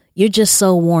 you're just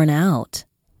so worn out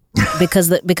because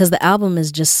the album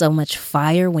is just so much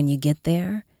fire when you get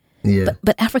there. Yeah.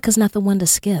 But Africa's not the one to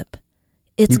skip.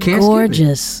 It's You can't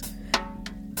gorgeous. skip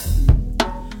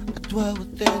I dwell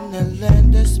within the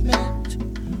land that's meant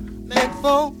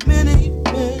for many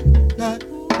men, not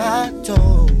my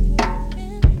tone.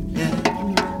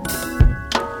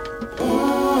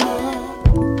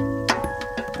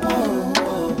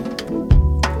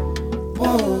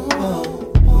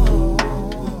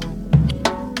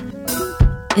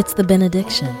 It's the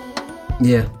benediction.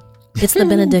 Yeah. It's the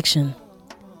benediction.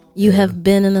 You have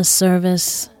been in a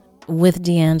service with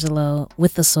D'Angelo,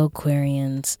 with the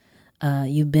Soulquarians.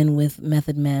 You've been with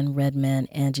Method Man, Redman,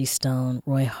 Angie Stone,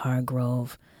 Roy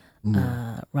Hargrove,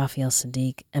 Raphael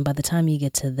Sadiq, and by the time you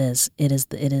get to this, it is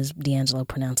D'Angelo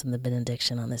pronouncing the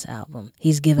benediction on this album.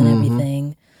 He's given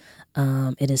everything.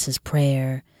 It is his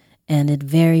prayer, and it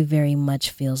very, very much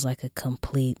feels like a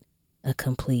complete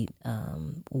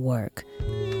work.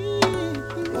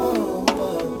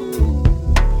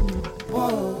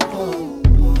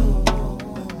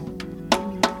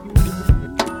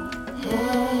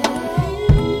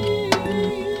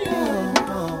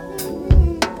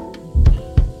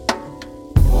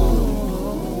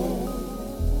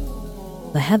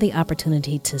 I had the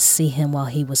opportunity to see him while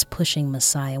he was pushing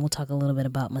Messiah. We'll talk a little bit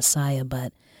about Messiah,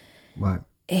 but Right.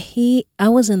 I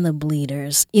was in the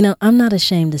bleeders. You know, I'm not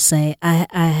ashamed to say I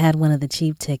had one of the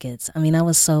cheap tickets. I mean, I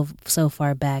was so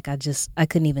far back, I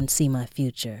couldn't even see my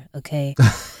future, okay?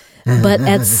 But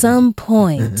at some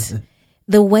point,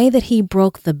 the way that he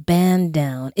broke the band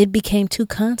down, it became 2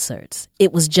 concerts.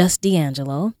 It was just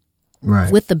D'Angelo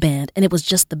with the band, and it was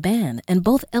just the band. And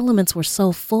both elements were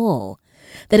so full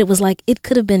that it was like it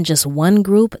could have been just one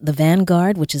group, the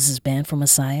Vanguard, which is his band for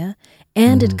Messiah,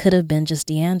 and it could have been just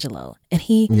D'Angelo. And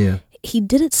he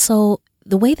did it so,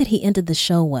 the way that he ended the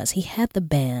show was he had the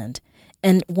band,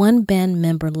 and one band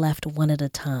member left one at a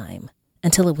time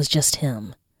until it was just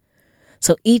him.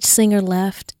 So each singer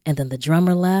left, and then the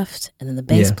drummer left, and then the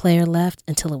bass player left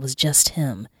until it was just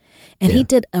him. And he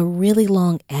did a really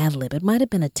long ad-lib. It might have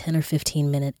been a 10 or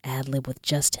 15-minute ad-lib with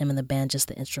just him and the band, just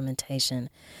the instrumentation.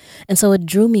 And so it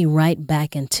drew me right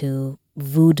back into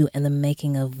Voodoo and the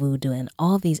making of Voodoo and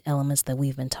all these elements that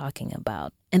we've been talking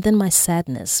about. And then my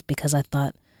sadness, because I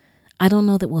thought, I don't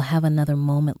know that we'll have another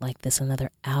moment like this,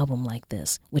 another album like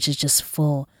this, which is just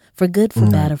full, for good, for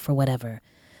bad, or for whatever.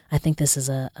 I think this is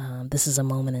a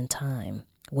moment in time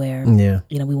where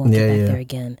we won't get back there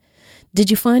again. Did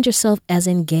you find yourself as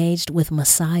engaged with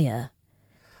Messiah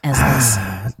as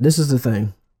this? This is the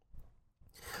thing.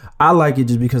 I like it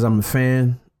just because I'm a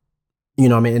fan. You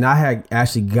know what I mean? And I had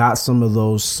actually got some of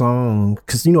those songs,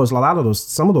 because, you know, it's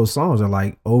some of those songs are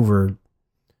like over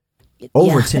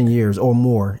 10 years or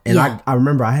more. And I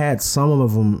remember I had some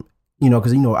of them, you know,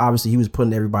 because, you know, obviously he was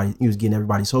getting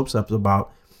everybody's hopes up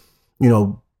about, you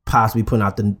know, possibly putting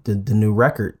out the new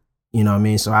record. You know what I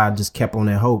mean? So I just kept on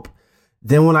that hope.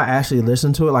 Then when I actually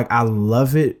listened to it, like, I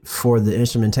love it for the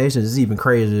instrumentation. It's even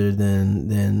crazier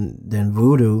than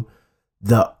Voodoo.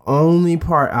 The only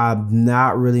part I'm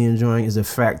not really enjoying is the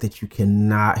fact that you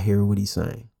cannot hear what he's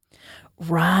saying.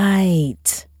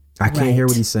 Right. I can't hear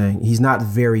what he's saying. He's not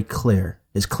very clear.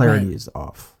 His clarity is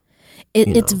off.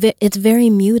 It's very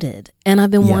muted, and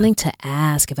I've been wanting to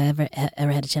ask if I ever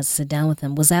had a chance to sit down with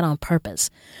him. Was that on purpose?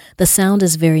 The sound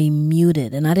is very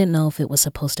muted, and I didn't know if it was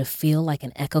supposed to feel like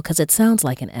an echo, because it sounds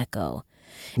like an echo,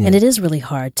 and it is really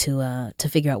hard to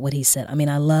figure out what he said. I mean,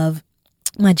 I love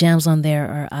my jams on there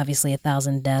are obviously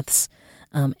 1,000 Deaths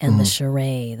and the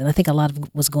Charade, and I think a lot of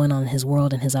what was going on in his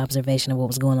world and his observation of what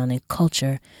was going on in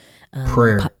culture,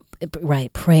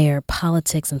 prayer,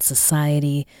 politics, and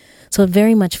society. So it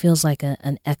very much feels like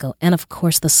an echo. And of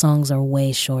course, the songs are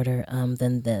way shorter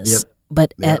than this.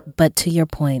 Yep. But to your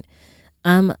point,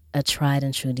 I'm a tried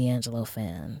and true D'Angelo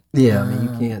fan. Yeah, I mean, you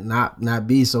can't not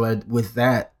be. So with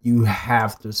that, you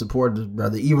have to support this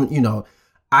brother. Even, you know,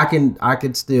 I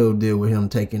could still deal with him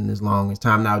taking as long as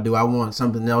time. Now, do I want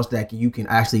something else that you can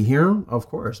actually hear him? Of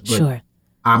course. But sure.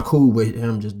 I'm cool with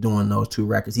him just doing those 2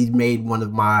 records. He's made one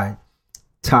of my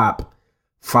top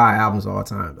 5 albums of all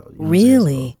time, though. You know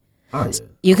Really? Oh yeah.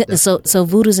 You could, so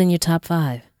Voodoo's in your top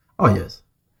 5. Oh yes,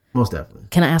 most definitely.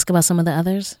 Can I ask about some of the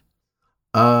others?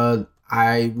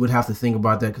 I would have to think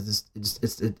about that because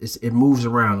it moves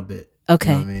around a bit.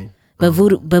 Okay, you know what I mean, but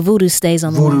Voodoo stays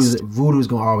on the list. Voodoo's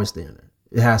gonna always stay in there.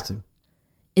 It has to.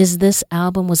 Was this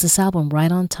album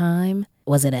right on time?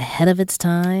 Was it ahead of its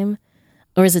time,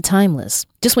 or is it timeless?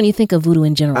 Just when you think of Voodoo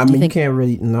in general, I mean,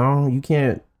 you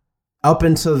can't. Up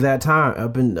until that time,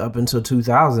 up until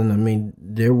 2000, I mean,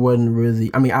 there wasn't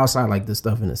really. I mean, outside like the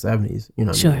stuff in the 70s, you know.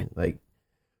 What sure. I mean? Like,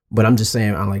 but I'm just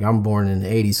saying, I'm born in the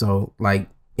 80s, so like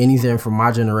anything from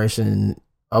my generation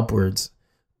upwards,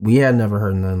 we had never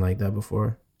heard nothing like that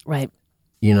before. Right.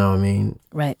 You know what I mean?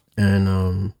 Right.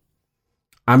 And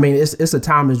I mean, it's a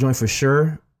timeless joint for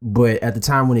sure. But at the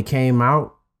time when it came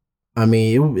out, I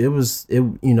mean, it was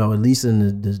you know, at least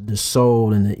in the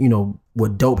soul and the, you know,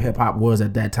 what dope hip hop was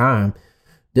at that time,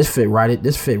 this fit right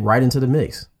into the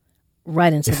mix.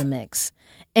 Right into the mix.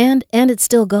 And it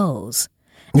still goes.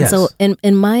 And yes. So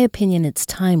in my opinion, it's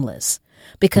timeless.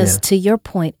 Because to your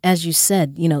point, as you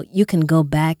said, you know, you can go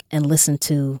back and listen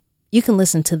to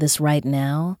this right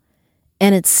now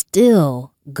and it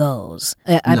still goes.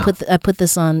 I put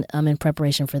this on in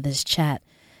preparation for this chat,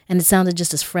 and it sounded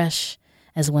just as fresh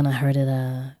as when I heard it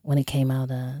when it came out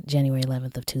January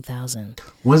 11th of 2000.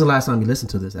 When's the last time you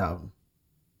listened to this album?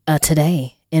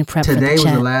 Today in prep for the Today chat.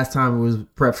 was the last time it was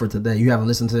prep for today. You haven't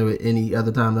listened to it any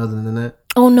other time other than that?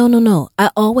 Oh, no. I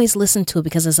always listen to it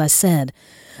because, as I said,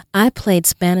 I played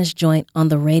Spanish Joint on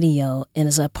the radio and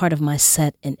is a part of my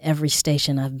set in every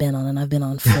station I've been on, and I've been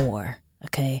on 4.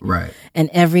 Okay. Right. And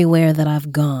everywhere that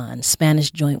I've gone,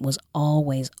 Spanish Joint was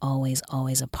always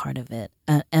a part of it.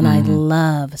 And I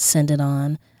love Send It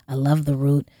On. I love The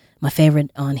Root. My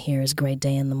favorite on here is Great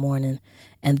Day in the Morning.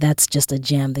 And that's just a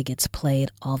jam that gets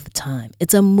played all the time.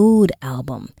 It's a mood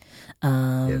album.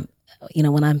 You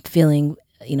know, when I'm feeling,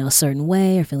 you know, a certain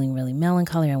way or feeling really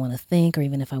melancholy, or I want to think, or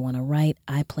even if I want to write,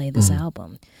 I play this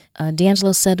album.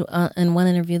 D'Angelo said in one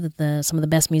interview that some of the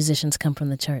best musicians come from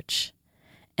the church.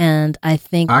 And I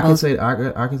think I can say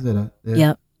that.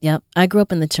 Yeah. Yep. I grew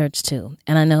up in the church too,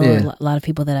 and I know a lot of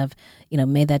people that have, you know,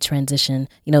 made that transition.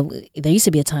 You know, there used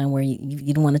to be a time where you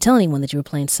didn't want to tell anyone that you were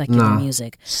playing secular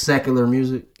music. Secular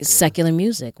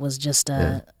music was just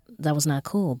that was not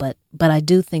cool. But I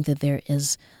do think that there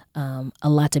is a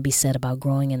lot to be said about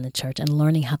growing in the church and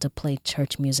learning how to play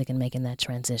church music and making that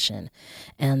transition.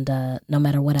 And no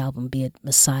matter what album, be it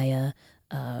Messiah,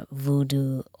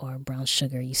 Voodoo, or Brown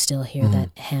Sugar, you still hear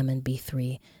that Hammond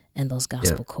B3 and those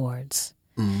gospel chords.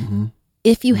 Mm-hmm.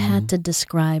 If you had to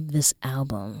describe this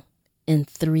album in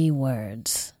 3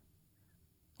 words,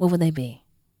 what would they be?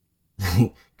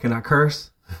 Can I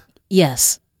curse?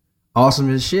 Yes. Awesome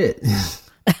as shit.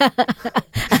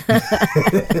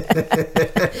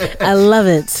 I love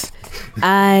it.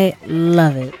 I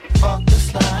love it. Walk the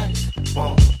slide,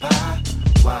 won't buy,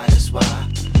 why is why,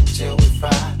 till we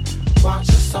fry. Watch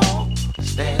the song,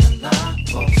 stay in line,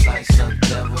 folks like some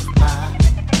devil's pie.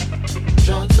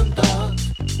 Drugs and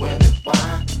thugs, women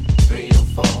wine, 3 or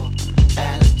 4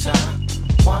 at a time.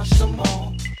 Watch them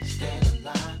all, stay in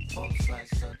line, folks like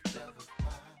some devil's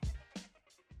pie.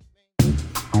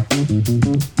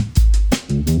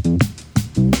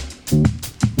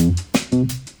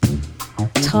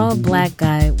 Tall black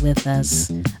guy with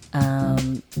us,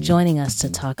 joining us to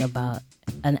talk about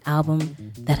an album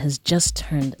that has just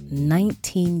turned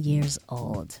 19 years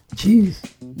old. Jeez.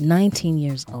 19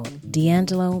 years old.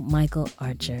 D'Angelo Michael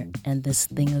Archer and this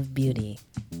thing of beauty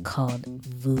called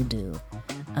Voodoo.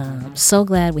 So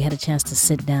glad we had a chance to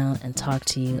sit down and talk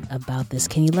to you about this.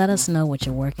 Can you let us know what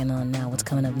you're working on now? What's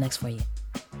coming up next for you?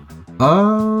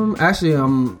 Actually,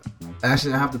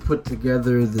 I have to put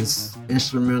together this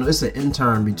instrumental. It's an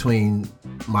intern between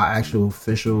my actual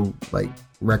official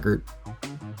record.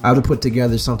 I have to put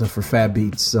together something for Fat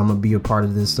Beats. I'm gonna be a part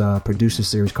of this producer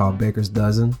series called Baker's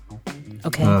Dozen.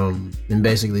 Okay. And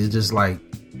basically it's just like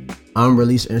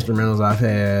unreleased instrumentals I've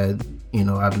had, you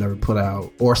know, I've never put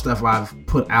out, or stuff I've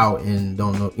put out and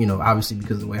don't know, you know, obviously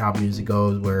because of the way how music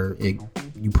goes, where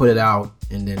you put it out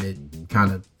and then it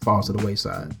kind of falls to the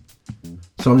wayside.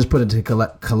 So I'm just putting it to a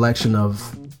collection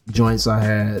of joints I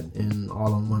had and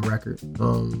all on one record.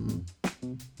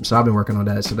 So I've been working on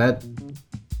that. So that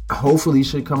hopefully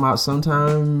should come out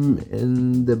sometime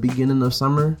in the beginning of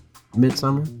summer,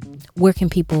 midsummer. Where can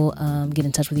people get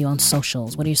in touch with you on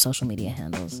socials? What are your social media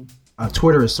handles?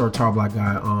 Twitter is Tall Black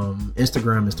Guy.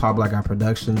 Instagram is Tall Black Guy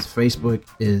Productions. Facebook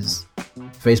is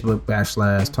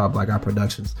Facebook.com/Tall Black Guy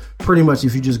Productions. Pretty much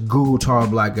if you just Google Tall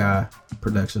Black Guy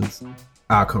Productions,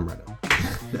 I'll come right up.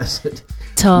 That's it.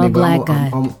 Tall but black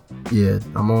guy.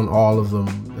 I'm on all of them.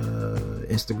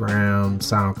 Instagram,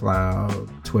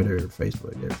 SoundCloud, Twitter,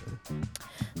 Facebook, everything.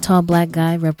 Tall black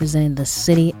guy representing the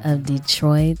city of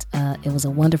Detroit. It was a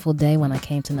wonderful day when I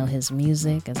came to know his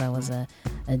music, as I was a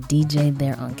DJ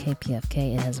there on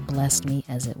KPFK. It has blessed me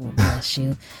as it will bless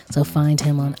you. So find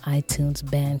him on iTunes,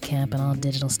 Bandcamp, and all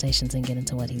digital stations and get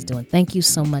into what he's doing. Thank you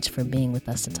so much for being with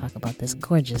us to talk about this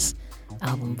gorgeous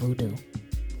album, Voodoo.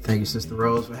 Thank you, Sister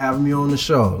Rose, for having me on the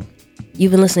show.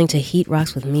 You've been listening to Heat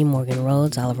Rocks with me, Morgan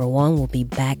Rhodes. Oliver Wong will be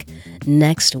back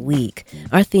next week.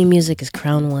 Our theme music is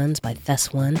Crown Ones by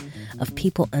Thess One of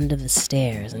People Under the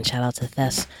Stairs. And shout out to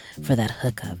Thess for that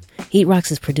hookup. Heat Rocks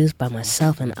is produced by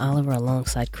myself and Oliver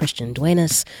alongside Christian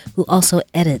Duenas, who also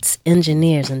edits,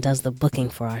 engineers, and does the booking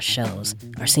for our shows.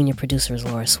 Our senior producer is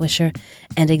Laura Swisher,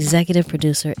 and executive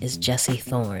producer is Jesse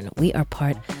Thorne. We are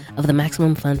part of the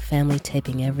Maximum Fun family,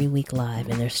 taping every week live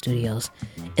in their studios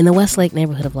in the Westlake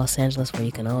neighborhood of Los Angeles, where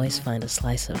you can always find a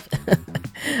slice of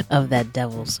of that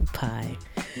devil's pie.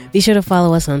 Be sure to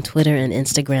follow us on Twitter and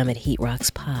Instagram at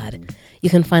HeatRocksPod. You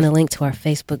can find a link to our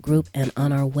Facebook group and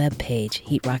on our webpage,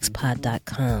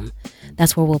 heatrockspod.com.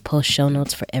 That's where we'll post show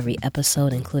notes for every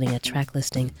episode, including a track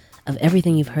listing of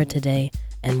everything you've heard today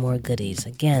and more goodies.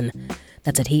 Again,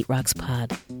 that's at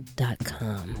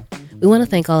heatrockspod.com. We want to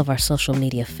thank all of our social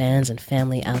media fans and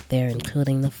family out there,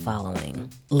 including the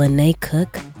following. Lene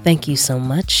Cook, thank you so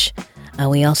much.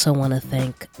 We also want to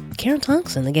thank Karen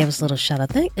Thompson. They gave us a little shout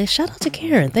out. Shout out to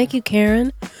Karen. Thank you,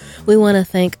 Karen. We want to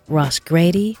thank Ross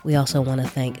Grady. We also want to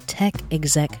thank Tech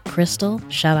Exec Crystal.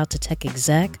 Shout out to Tech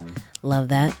Exec. Love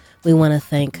that. We want to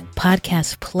thank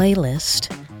Podcast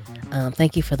Playlist.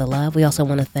 Thank you for the love. We also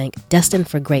want to thank Destined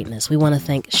for Greatness. We want to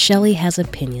thank Shelly Has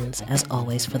Opinions, as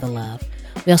always, for the love.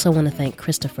 We also want to thank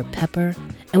Christopher Pepper.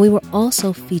 And we were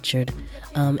also featured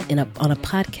on a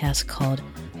podcast called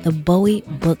the Bowie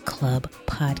Book Club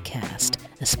Podcast,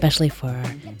 especially for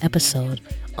our episode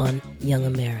on Young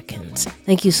Americans.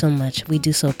 Thank you so much. We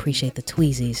do so appreciate the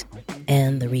tweezies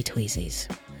and the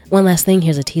retweezies. One last thing,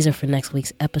 here's a teaser for next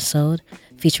week's episode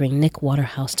featuring Nick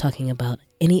Waterhouse talking about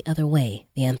Any Other Way,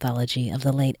 the anthology of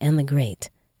the late and the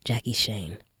great Jackie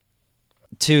Shane.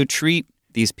 To treat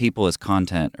these people as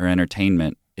content or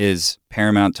entertainment is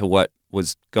paramount to what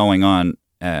was going on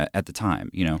at the time.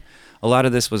 You know, a lot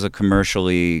of this was a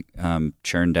commercially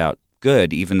churned out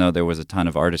good, even though there was a ton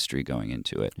of artistry going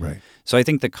into it. Right. So I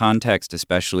think the context,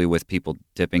 especially with people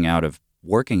dipping out of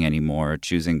working anymore,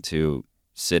 choosing to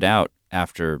sit out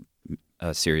after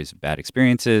a series of bad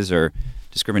experiences or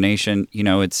discrimination, you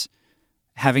know, it's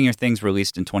having your things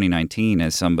released in 2019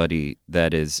 as somebody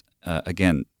that is,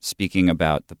 again, speaking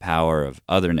about the power of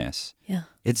otherness. Yeah.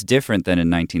 It's different than in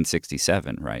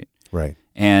 1967, right? Right.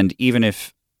 And even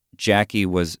if Jackie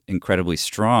was incredibly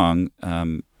strong,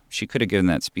 she could have given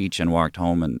that speech and walked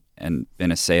home and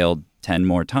been assailed 10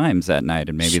 more times that night,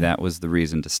 and maybe that was the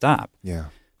reason to stop. Yeah.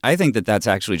 I think that that's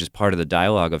actually just part of the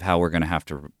dialogue of how we're going to have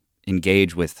to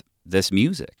engage with this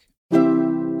music.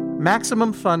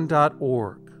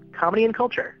 MaximumFun.org. Comedy and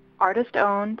culture. Artist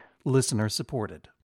owned. Listener supported.